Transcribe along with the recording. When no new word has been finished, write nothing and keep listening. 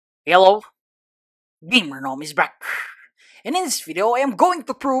Hello, GamerNom is back. And in this video, I am going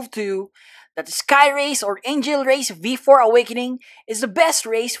to prove to you that the Sky Race or Angel Race V4 Awakening is the best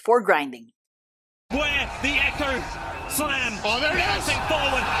race for grinding. Where the echo slam. Oh, there it is.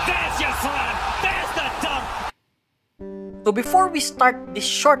 Forward. There's your slam. There's the dump. So before we start this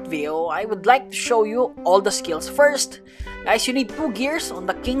short video, I would like to show you all the skills. First, guys, you need 2 gears on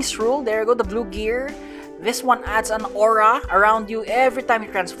the King's Rule. There you go, the blue gear. This one adds an aura around you every time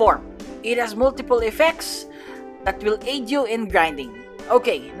you transform. It has multiple effects that will aid you in grinding.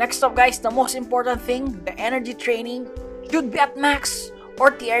 Okay, next up guys, the most important thing, the energy training should be at max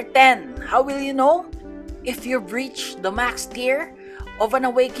or tier 10. How will you know? If you've reached the max tier of an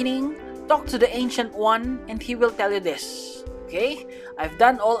awakening, talk to the Ancient One and he will tell you this. Okay, I've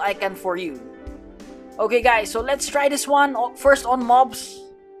done all I can for you. Okay guys, so let's try this one first on mobs.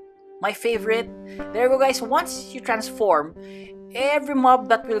 My favorite. There you go guys, once you transform, every mob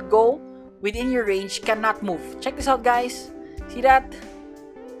that will go within your range cannot move. Check this out guys. See that?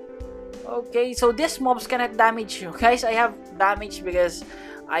 Okay, so these mobs cannot damage you. Guys, I have damage because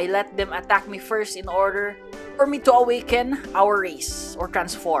I let them attack me first in order for me to awaken our race or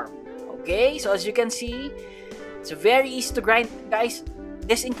transform. Okay, so as you can see, it's very easy to grind guys.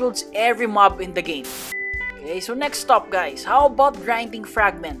 This includes every mob in the game. Okay, so next up guys, how about grinding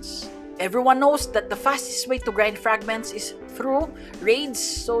fragments? Everyone knows that the fastest way to grind fragments is through raids,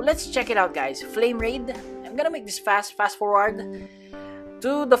 so let's check it out guys. Flame raid, I'm gonna make this fast forward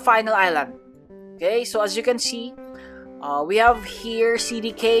to the final island. Okay, so as you can see, we have here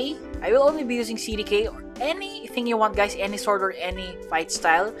CDK. I will only be using CDK or anything you want guys, any sword or any fight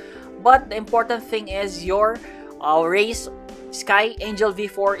style, but the important thing is your race Sky Angel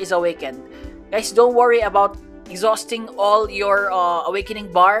V4 is awakened. Guys, don't worry about exhausting all your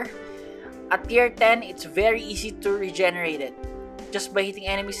awakening bar. At tier 10, it's very easy to regenerate it just by hitting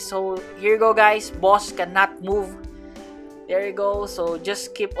enemies. So here you go guys, boss cannot move. There you go, so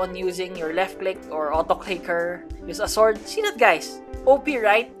just keep on using your left click or auto clicker. Use a sword. See that guys? OP,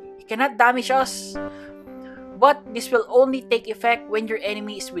 right? It cannot damage us. But this will only take effect when your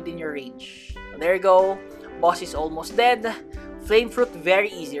enemy is within your range. So there you go. Boss is almost dead. Flame fruit, very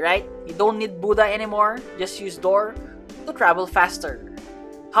easy, right? You don't need Buddha anymore. Just use door to travel faster.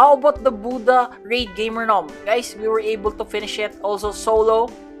 How about the Buddha raid GamerNom? Guys, we were able to finish it also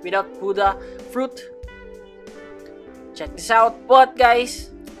solo without Buddha fruit. Check this out. But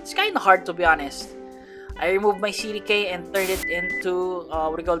guys, it's kind of hard to be honest. I removed my CDK and turned it into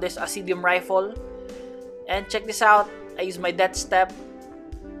what do you call this? Acidium rifle. And check this out. I use my death step.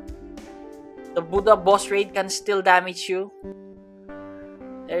 The Buddha boss raid can still damage you.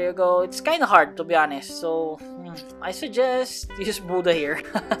 There you go. It's kind of hard to be honest. So I suggest use Buddha here.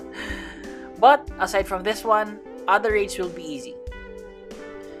 But aside from this one, other raids will be easy.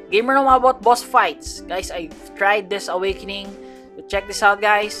 GamerNom, how about boss fights? Guys, I tried this awakening. So check this out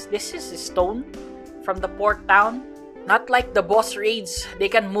guys. This is a stone from the port town. Not like the boss raids. They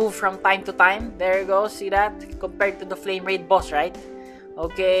can move from time to time. There you go. See that? Compared to the flame raid boss, right?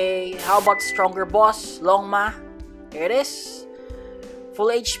 Okay, how about stronger boss? Longma. Here it is. Full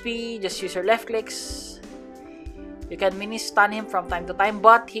HP. Just use your left clicks. You can mini stun him from time to time,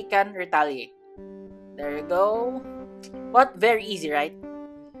 but he can retaliate. There you go. But very easy, right?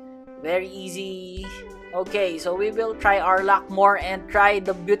 Very easy. Okay, so we will try our luck more and try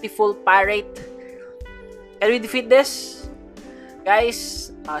the beautiful pirate. Can we defeat this?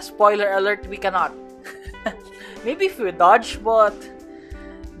 Guys, spoiler alert, we cannot. Maybe if we dodge, but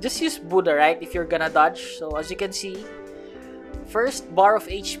just use Buddha, right? If you're gonna dodge. So as you can see, first bar of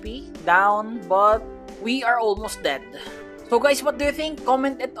HP down, but we are almost dead. So guys, what do you think?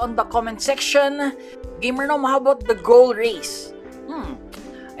 Comment it on the comment section. GamerNom, how about the goal race?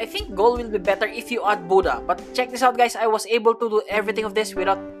 I think goal will be better if you add Buddha. But check this out guys, I was able to do everything of this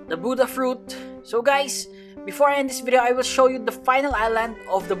without the Buddha fruit. So guys, before I end this video, I will show you the final island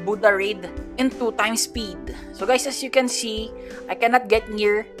of the Buddha raid in 2 times speed. So guys, as you can see, I cannot get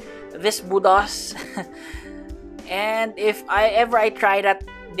near this Buddhas. And if I try that,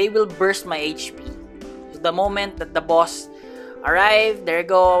 they will burst my HP. So the moment that the boss arrived, there you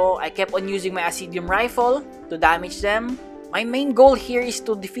go, I kept on using my Acidium rifle to damage them. My main goal here is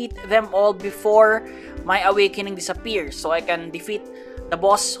to defeat them all before my awakening disappears. So I can defeat the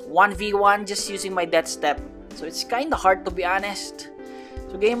boss 1v1 just using my death step. So it's kinda hard to be honest.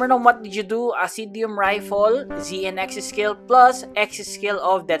 So GamerNom, what did you do? Acidium rifle, Z and X skill plus X skill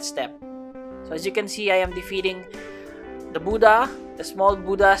of death step. So as you can see, I am defeating the Buddha, the small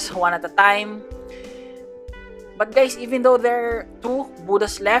Buddhas one at a time. But guys, even though there are 2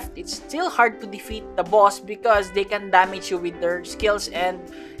 Buddhas left, it's still hard to defeat the boss because they can damage you with their skills and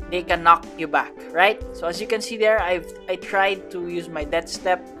they can knock you back, right? So as you can see there, I tried to use my death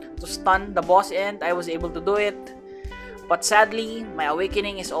step to stun the boss and I was able to do it. But sadly, my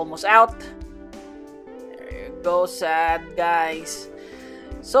awakening is almost out. There you go, sad guys.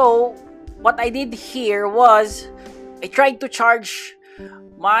 So what I did here was I tried to charge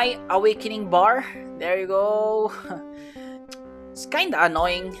my awakening bar. There you go. It's kind of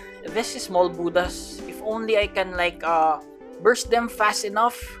annoying. This is small Buddhas. If only I can like burst them fast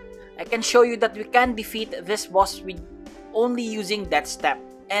enough, I can show you that we can defeat this boss with only using that step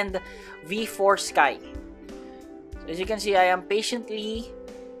and V4 Sky. So as you can see, I am patiently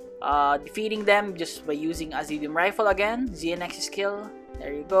defeating them just by using Azidium Rifle again. ZNX skill.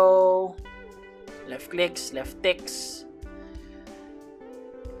 There you go. Left clicks, left ticks.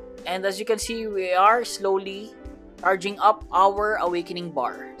 And as you can see, we are slowly charging up our awakening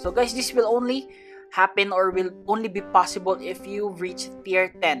bar. So guys, this will only happen or will only be possible if you reach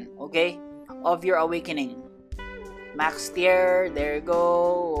tier 10, okay, of your awakening. Max tier, there you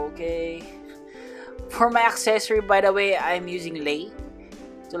go, okay. For my accessory, by the way, I'm using Lay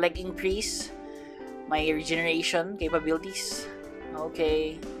to like increase my regeneration capabilities.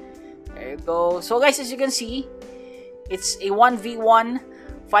 Okay, there you go. So guys, as you can see, it's a 1v1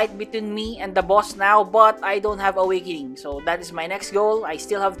 fight between me and the boss now, but I don't have awakening. So that is my next goal. I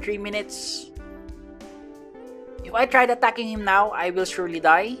still have 3 minutes. If I tried attacking him now, I will surely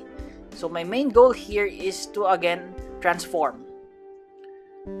die. So my main goal here is to again transform.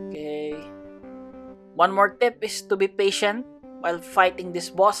 Okay. One more tip is to be patient while fighting these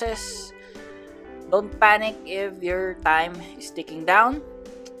bosses. Don't panic if your time is ticking down.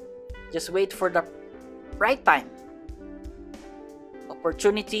 Just wait for the right time.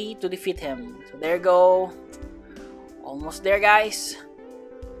 Opportunity to defeat him. So there you go. Almost there, guys.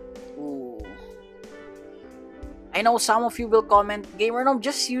 Ooh. I know some of you will comment, GamerNom,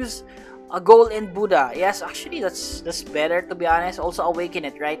 just use a gold and Buddha. Yes, actually that's better, to be honest. Also awaken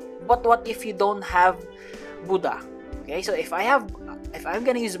it, right? But what if you don't have Buddha? Okay, so if I'm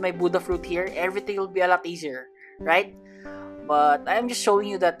gonna use my Buddha fruit here, everything will be a lot easier, right? But I'm just showing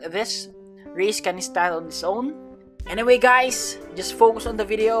you that this race can stand on its own. Anyway guys, just focus on the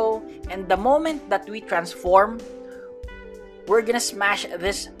video, and the moment that we transform, we're gonna smash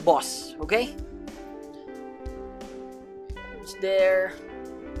this boss, okay? It's there.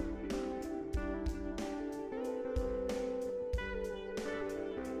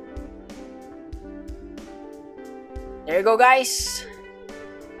 There you go, guys.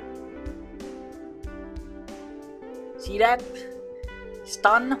 See that?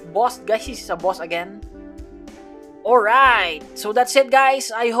 Stun boss. Guys, this is a boss again. Alright, so that's it,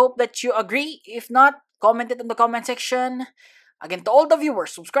 guys. I hope that you agree. If not, comment it in the comment section. Again, to all the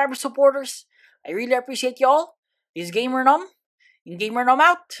viewers, subscribers, supporters, I really appreciate you all. This is GamerNom, and GamerNom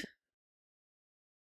out.